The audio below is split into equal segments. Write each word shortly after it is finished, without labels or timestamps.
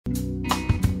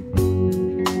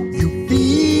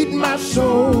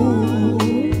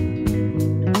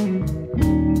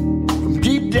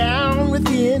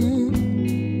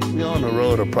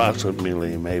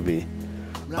approximately maybe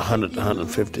 100 to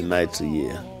 150 nights a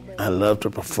year. I love to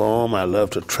perform. I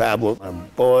love to travel. My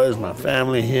boys, my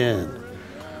family here, and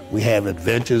we have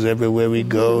adventures everywhere we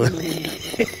go. I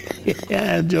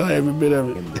enjoy every bit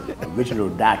of it. The original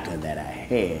doctor that I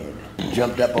had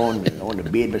jumped up on the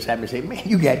bed beside me and said, "Man,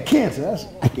 you got cancer."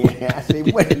 I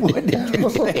said, what did you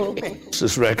say?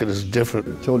 This record is different.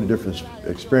 A totally different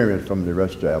experience from the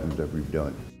rest of the albums that we've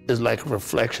done. It's like a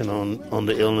reflection on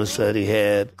the illness that he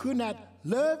had. Could not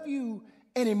love you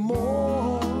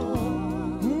anymore,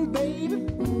 baby.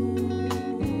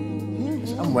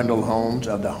 I'm Wendell Holmes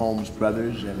of the Holmes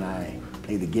Brothers, and I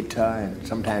play the guitar and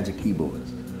sometimes the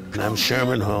keyboards. And I'm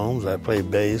Sherman Holmes. I play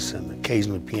bass and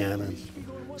occasionally piano.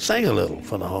 Sing a little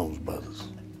for the Holmes Brothers.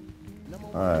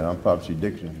 All right, I'm Popsy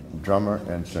Dixon, drummer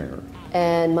and singer.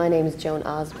 And my name is Joan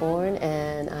Osborne,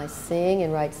 and I sing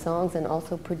and write songs and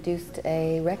also produced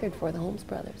a record for the Holmes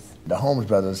Brothers. The Holmes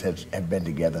Brothers have been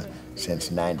together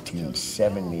since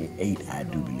 1978, I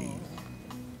do believe.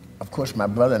 Of course, my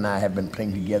brother and I have been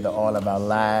playing together all of our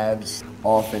lives,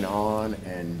 off and on,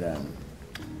 and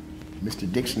Mr.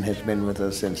 Dixon has been with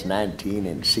us since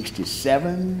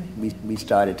 1967. We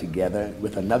started together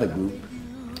with another group.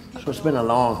 So it's been a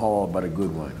long haul, but a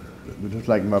good one. It's just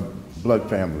like my blood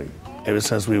family. Ever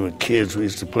since we were kids, we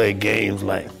used to play games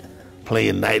like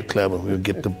playing nightclub, and we would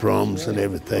get the brooms and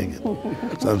everything.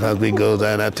 And sometimes we go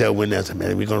down and I tell Wendy, I said,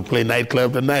 "Man, we're going to play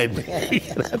nightclub tonight."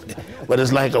 But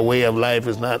it's like a way of life.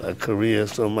 It's not a career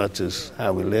so much as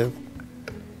how we live.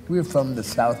 We're from the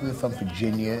South. We're from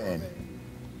Virginia, and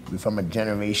we're from a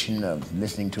generation of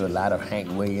listening to a lot of Hank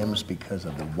Williams because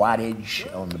of the wattage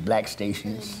on the black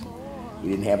stations. We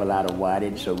didn't have a lot of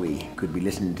wattage, so we could be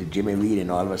listening to Jimmy Reed,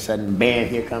 and all of a sudden, bam,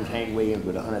 here comes Hank Williams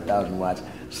with 100,000 watts.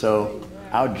 So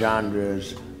our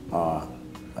genres are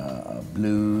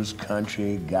blues,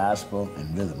 country, gospel,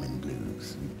 and rhythm and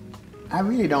blues. I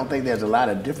really don't think there's a lot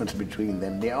of difference between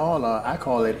them. They all are, I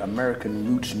call it American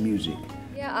roots music.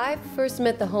 Yeah, I first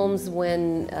met the Holmes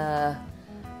when, I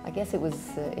guess it was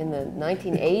in the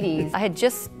 1980s. I had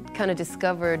just kind of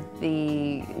discovered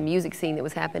the music scene that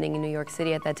was happening in New York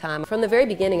City at that time. From the very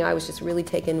beginning, I was just really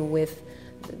taken with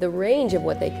the range of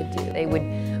what they could do. They would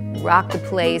rock the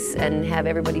place and have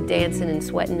everybody dancing and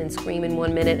sweating and screaming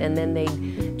 1 minute, and then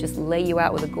they'd just lay you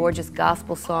out with a gorgeous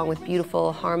gospel song with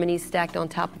beautiful harmonies stacked on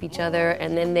top of each other,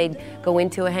 and then they'd go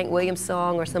into a Hank Williams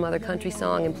song or some other country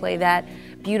song and play that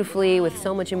beautifully with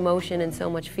so much emotion and so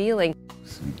much feeling.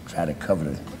 So we try to cover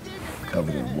the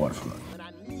waterfront.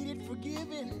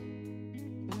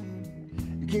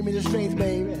 Give me the strength,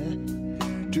 baby,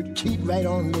 to keep right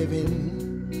on living.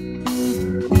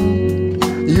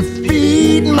 You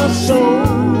feed my soul.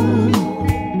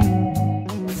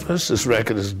 First, this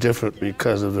record is different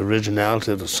because of the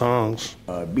originality of the songs.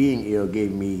 Being ill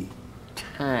gave me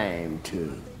time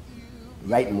to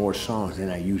write more songs than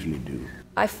I usually do.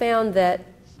 I found that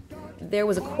there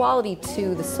was a quality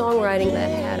to the songwriting that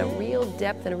had a real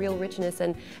depth and a real richness,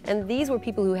 and these were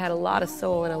people who had a lot of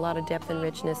soul and a lot of depth and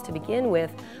richness to begin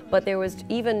with, but there was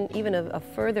even a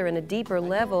further and a deeper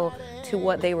level to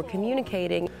what they were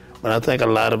communicating. But I think a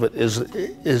lot of it is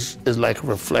like a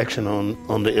reflection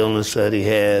on the illness that he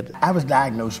had. I was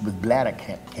diagnosed with bladder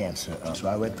cancer, so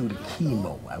I went through the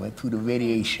chemo, I went through the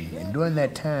radiation, and during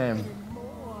that time,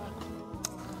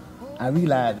 I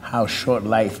realized how short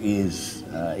life is,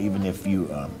 even if you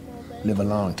live a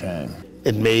long time.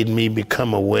 It made me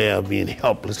become aware of being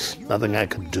helpless. Nothing I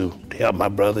could do to help my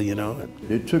brother, you know.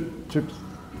 It took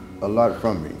a lot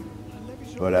from me,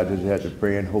 but I just had to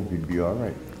pray and hope he'd be all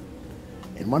right.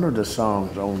 And one of the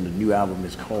songs on the new album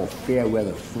is called Fair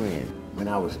Weather Friend. When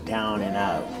I was down and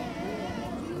out,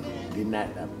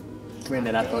 a friend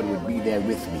that I thought would be there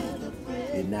with me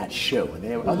did not show. And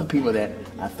there were other people that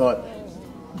I thought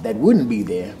that wouldn't be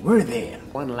there, were there.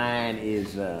 One line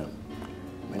is,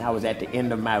 when I was at the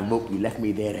end of my rope, you left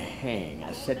me there to hang.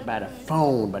 I sat by the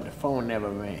phone, but the phone never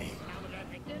rang.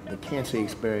 The cancer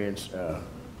experience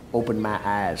opened my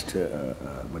eyes to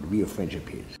what real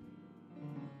friendship is.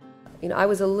 You know, I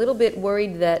was a little bit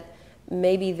worried that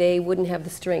maybe they wouldn't have the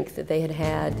strength that they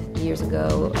had years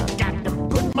ago. Got to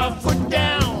put my foot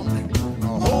down,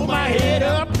 hold my head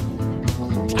up,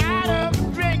 tired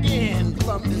of drinking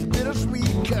from this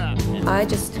bittersweet cup. I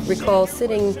just recall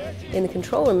sitting in the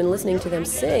control room and listening to them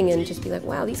sing and just be like,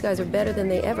 wow, these guys are better than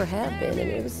they ever have been.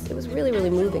 And it was really, really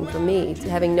moving for me,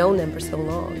 having known them for so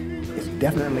long. It's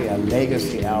definitely a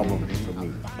legacy album for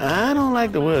me. I don't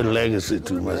like the word legacy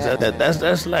too much.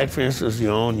 That's like, for instance,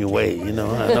 you're on your way, you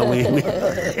know. I know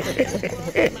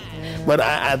but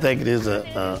I think it is an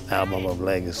album of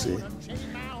legacy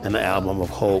and an album of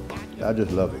hope. I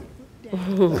just love it.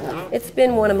 It's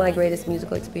been one of my greatest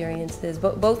musical experiences,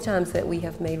 both times that we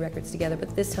have made records together,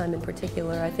 but this time in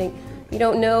particular. I think you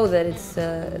don't know that it's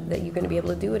that you're going to be able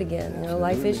to do it again. You know,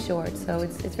 life is short, so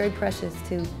it's very precious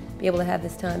to be able to have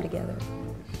this time together.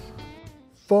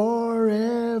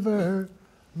 Forever,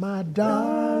 my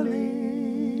darling,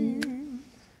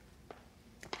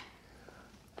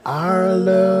 our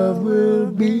love will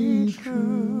be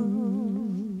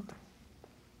true,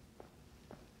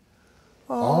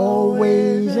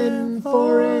 always and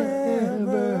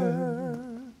forever.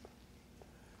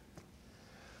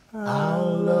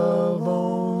 I'll love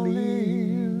only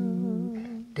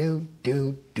you. Do,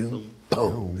 do, do,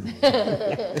 boom.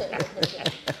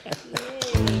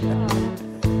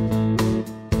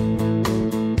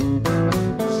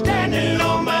 Standing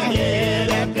on my head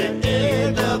at the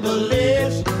end of the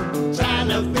list, trying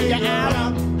to figure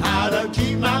out how to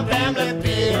keep my family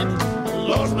fit.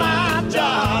 Lost my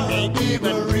job, ain't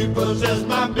even repossessed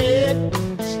my bed.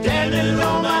 Standing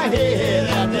on my head